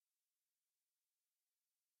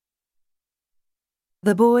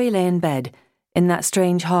The boy lay in bed, in that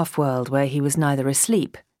strange half-world where he was neither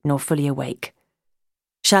asleep nor fully awake.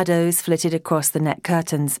 Shadows flitted across the net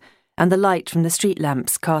curtains, and the light from the street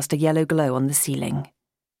lamps cast a yellow glow on the ceiling.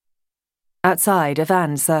 Outside, a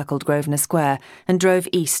van circled Grosvenor Square and drove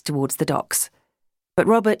east towards the docks. But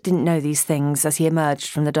Robert didn't know these things as he emerged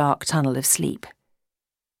from the dark tunnel of sleep.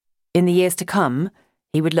 In the years to come,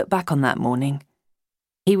 he would look back on that morning.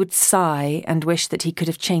 He would sigh and wish that he could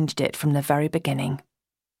have changed it from the very beginning.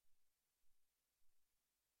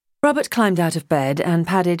 Robert climbed out of bed and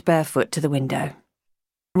padded barefoot to the window.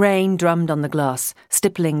 Rain drummed on the glass,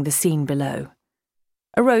 stippling the scene below.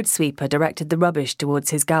 A road sweeper directed the rubbish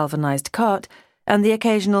towards his galvanised cart, and the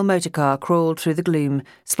occasional motorcar crawled through the gloom,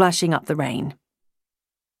 splashing up the rain.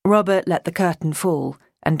 Robert let the curtain fall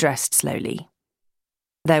and dressed slowly.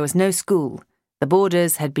 There was no school. The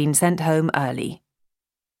boarders had been sent home early.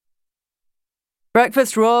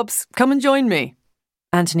 "Breakfast, Robs! Come and join me!"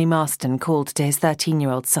 Anthony Marston called to his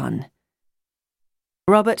 13-year-old son.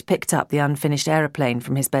 Robert picked up the unfinished aeroplane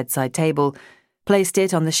from his bedside table, placed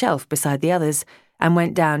it on the shelf beside the others, and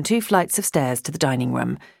went down 2 flights of stairs to the dining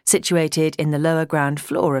room, situated in the lower ground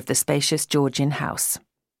floor of the spacious Georgian house.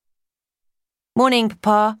 "Morning,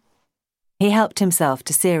 Papa." He helped himself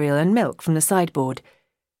to cereal and milk from the sideboard.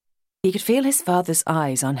 He could feel his father's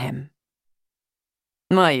eyes on him.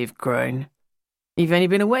 "My, you've grown. You've only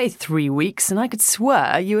been away 3 weeks, and I could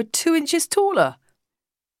swear you were 2 inches taller."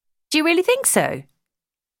 "Do you really think so?"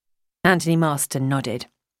 Anthony Marston nodded.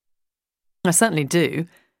 "I certainly do.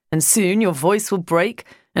 And soon your voice will break,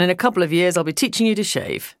 and in a couple of years I'll be teaching you to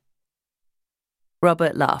shave."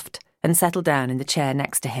 Robert laughed and settled down in the chair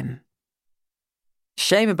next to him.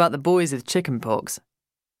 "Shame about the boys with chicken pox,"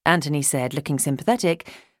 Anthony said, looking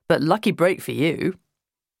sympathetic, "but lucky break for you."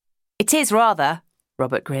 "It is rather,"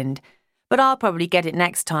 Robert grinned, "but I'll probably get it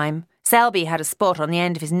next time. Selby had a spot on the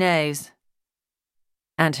end of his nose."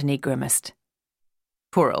 Anthony grimaced.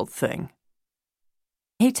 "Poor old thing."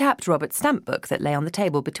 He tapped Robert's stamp book that lay on the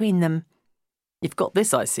table between them. "You've got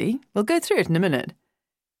this, I see. We'll go through it in a minute."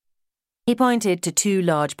 He pointed to 2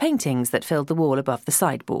 large paintings that filled the wall above the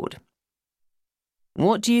sideboard.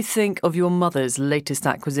 "What do you think of your mother's latest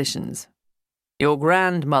acquisitions? Your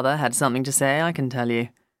grandmother had something to say, I can tell you."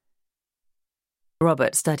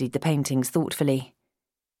 Robert studied the paintings thoughtfully.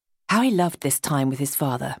 How he loved this time with his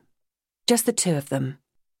father. Just the 2 of them.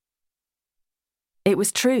 It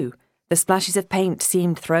was true. The splashes of paint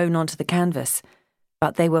seemed thrown onto the canvas,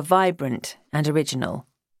 but they were vibrant and original,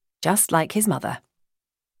 just like his mother.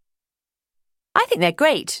 "I think they're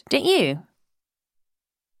great, don't you?"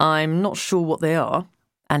 "I'm not sure what they are,"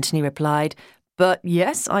 Anthony replied, "but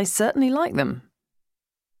yes, I certainly like them."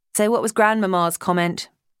 "So what was Grandmama's comment?"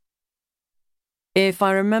 "If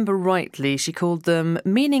I remember rightly, she called them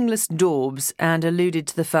meaningless daubs and alluded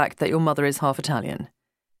to the fact that your mother is half Italian.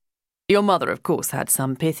 Your mother, of course, had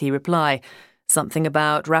some pithy reply, something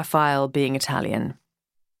about Raphael being Italian."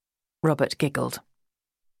 Robert giggled.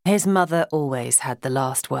 His mother always had the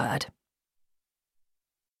last word.